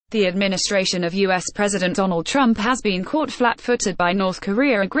The administration of U.S. President Donald Trump has been caught flat-footed by North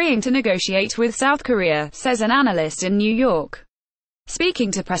Korea agreeing to negotiate with South Korea, says an analyst in New York.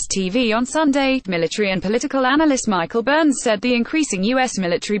 Speaking to PressTV on Sunday, military and political analyst Michael Burns said the increasing U.S.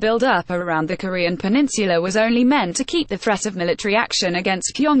 military buildup around the Korean Peninsula was only meant to keep the threat of military action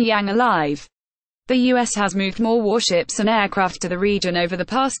against Pyongyang alive. The U.S. has moved more warships and aircraft to the region over the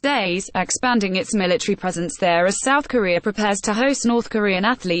past days, expanding its military presence there as South Korea prepares to host North Korean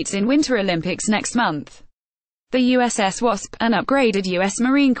athletes in Winter Olympics next month. The USS Wasp, an upgraded U.S.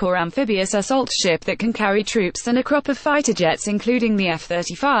 Marine Corps amphibious assault ship that can carry troops and a crop of fighter jets including the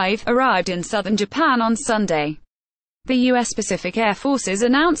F-35, arrived in southern Japan on Sunday. The U.S. Pacific Air Forces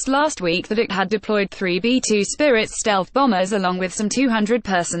announced last week that it had deployed 3 B-2 Spirit stealth bombers along with some 200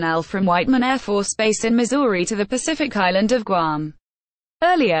 personnel from Whiteman Air Force Base in Missouri to the Pacific island of Guam.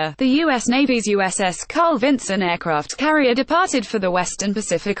 Earlier, the U.S. Navy's USS Vinson aircraft carrier departed for the Western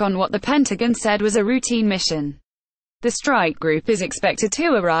Pacific on what the Pentagon said was a routine mission. The strike group is expected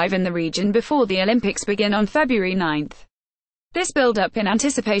to arrive in the region before the Olympics begin on February 9. This build-up in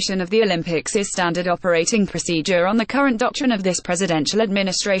anticipation of the Olympics is standard operating procedure on the current doctrine of this presidential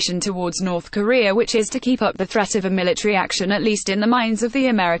administration towards North Korea, which is to keep up the threat of a military action at least in the minds of the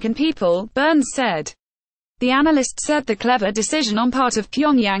American people, Burns said. The analyst said the clever decision on part of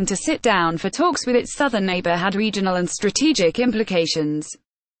Pyongyang to sit down for talks with its southern neighbor had regional and strategic implications.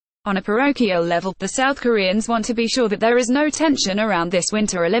 On a parochial level, the South Koreans want to be sure that there is no tension around this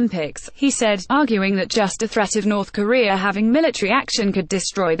Winter Olympics, he said, arguing that just a threat of North Korea having military action could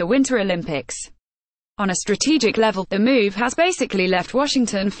destroy the Winter Olympics. On a strategic level, the move has basically left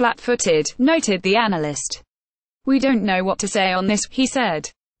Washington flat-footed, noted the analyst. We don't know what to say on this, he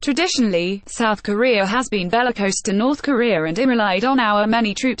said. Traditionally, South Korea has been bellicose to North Korea and relied on our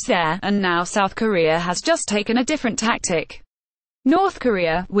many troops there, and now South Korea has just taken a different tactic. North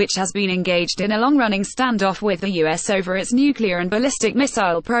Korea, which has been engaged in a long-running standoff with the U.S. over its nuclear and ballistic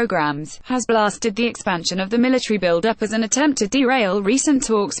missile programs, has blasted the expansion of the military buildup as an attempt to derail recent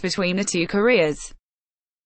talks between the two Koreas.